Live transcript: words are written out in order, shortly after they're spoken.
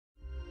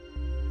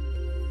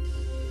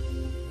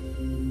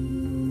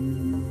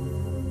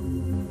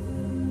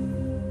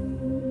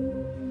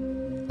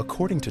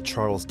According to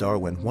Charles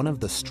Darwin, one of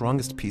the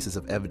strongest pieces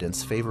of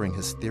evidence favoring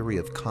his theory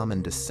of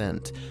common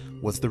descent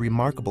was the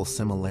remarkable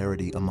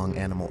similarity among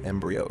animal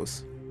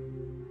embryos.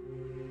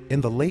 In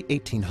the late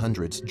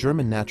 1800s,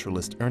 German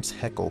naturalist Ernst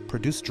Haeckel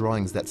produced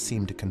drawings that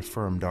seemed to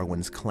confirm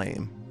Darwin's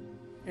claim.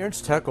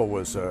 Ernst Haeckel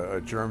was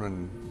a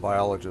German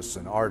biologist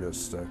and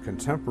artist, a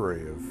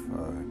contemporary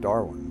of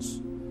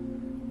Darwin's,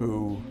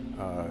 who,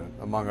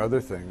 among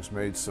other things,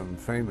 made some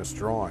famous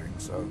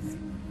drawings of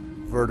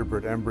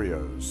vertebrate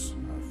embryos,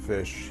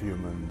 fish,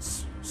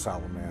 humans,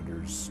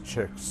 salamanders,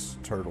 chicks,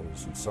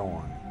 turtles, and so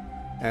on.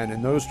 And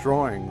in those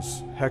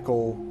drawings,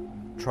 Haeckel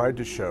tried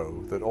to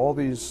show that all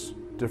these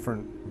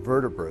different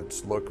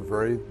vertebrates look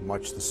very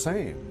much the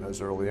same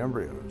as early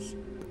embryos.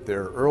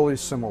 Their early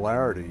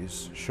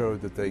similarities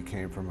showed that they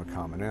came from a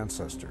common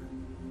ancestor,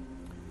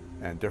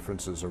 and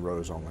differences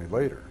arose only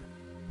later.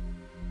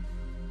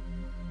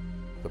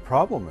 The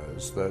problem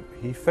is that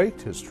he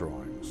faked his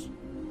drawings.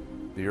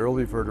 The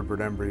early vertebrate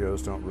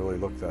embryos don't really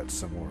look that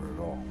similar at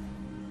all.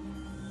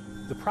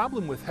 The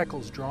problem with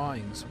Haeckel's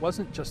drawings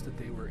wasn't just that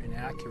they were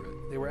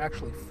inaccurate, they were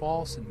actually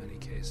false in many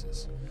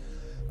cases.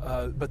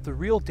 But the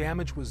real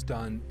damage was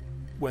done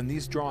when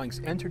these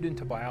drawings entered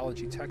into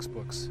biology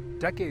textbooks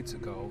decades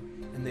ago,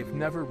 and they've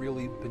never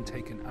really been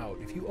taken out.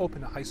 If you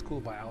open a high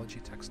school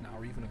biology text now,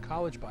 or even a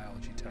college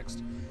biology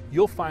text,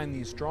 you'll find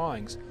these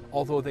drawings,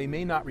 although they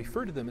may not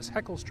refer to them as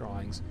Haeckel's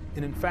drawings,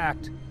 and in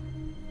fact,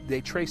 they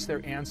trace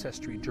their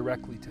ancestry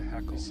directly to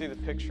Haeckel. You see the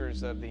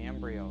pictures of the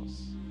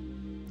embryos.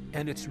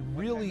 And it's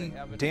really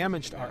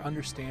damaged our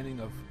understanding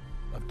of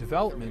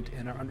development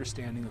and our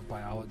understanding of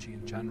biology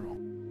in general.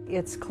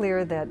 It's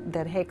clear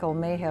that Haeckel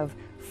may have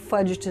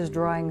fudged his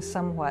drawings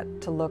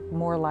somewhat to look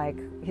more like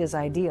his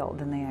ideal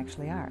than they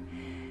actually are.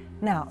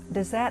 Now,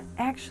 does that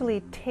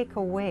actually take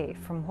away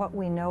from what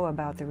we know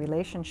about the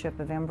relationship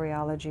of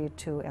embryology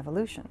to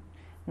evolution?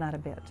 Not a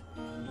bit.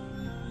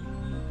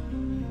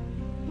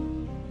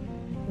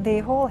 The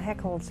whole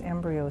Haeckel's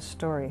embryo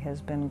story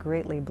has been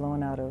greatly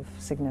blown out of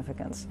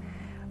significance.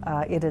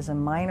 It is a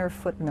minor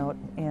footnote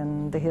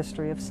in the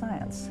history of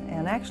science,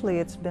 and actually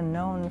it's been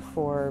known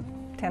for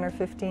 10 or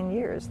 15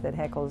 years that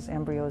Haeckel's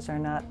embryos are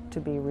not to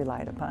be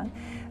relied upon.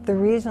 The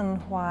reason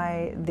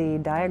why the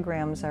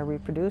diagrams are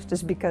reproduced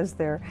is because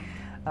they're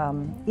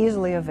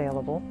easily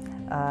available.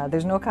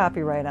 There's no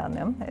copyright on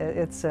them.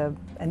 It's an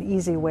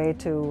easy way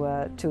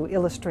to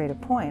illustrate a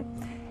point.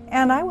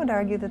 And I would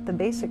argue that the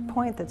basic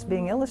point that's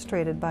being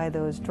illustrated by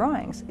those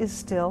drawings is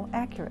still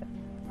accurate.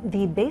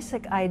 The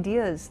basic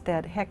ideas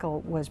that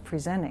Haeckel was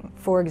presenting,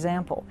 for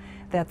example,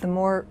 that the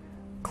more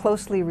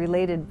closely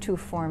related two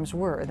forms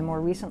were, the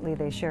more recently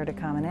they shared a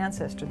common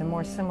ancestor, the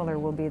more similar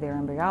will be their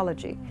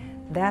embryology,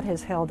 that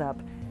has held up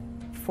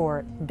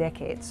for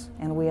decades.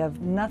 And we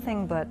have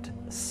nothing but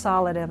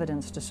solid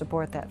evidence to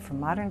support that from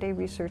modern day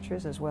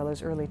researchers as well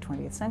as early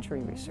 20th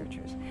century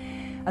researchers.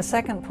 A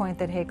second point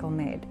that Haeckel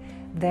made,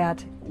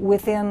 that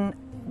within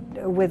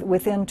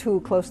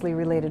two closely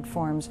related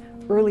forms,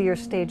 earlier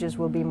stages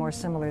will be more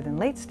similar than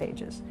late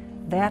stages.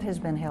 That has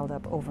been held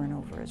up over and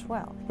over as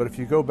well. But if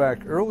you go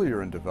back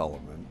earlier in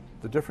development,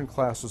 the different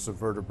classes of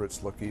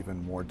vertebrates look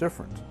even more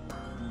different.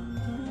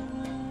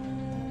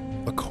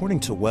 According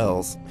to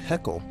Wells,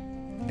 Haeckel,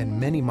 and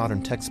many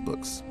modern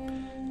textbooks,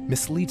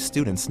 mislead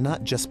students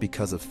not just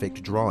because of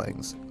faked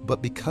drawings,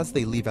 but because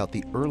they leave out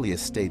the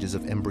earliest stages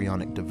of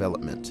embryonic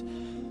development.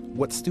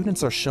 What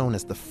students are shown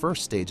as the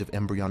first stage of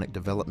embryonic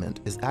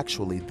development is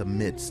actually the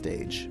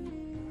mid-stage.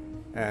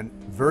 And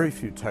very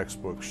few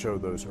textbooks show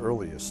those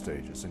earliest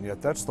stages, and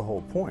yet that's the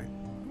whole point.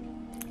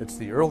 It's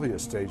the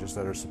earliest stages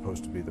that are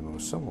supposed to be the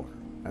most similar,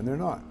 and they're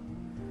not.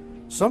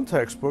 Some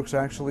textbooks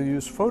actually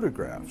use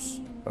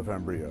photographs of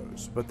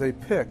embryos, but they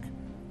pick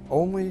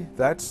only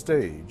that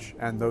stage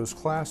and those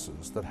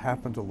classes that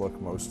happen to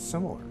look most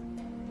similar.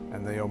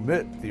 And they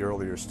omit the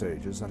earlier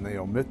stages, and they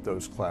omit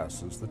those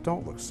classes that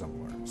don't look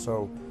similar.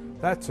 So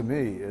that, to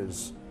me,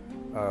 is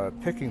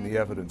picking the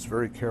evidence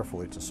very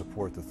carefully to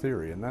support the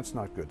theory, and that's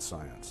not good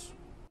science.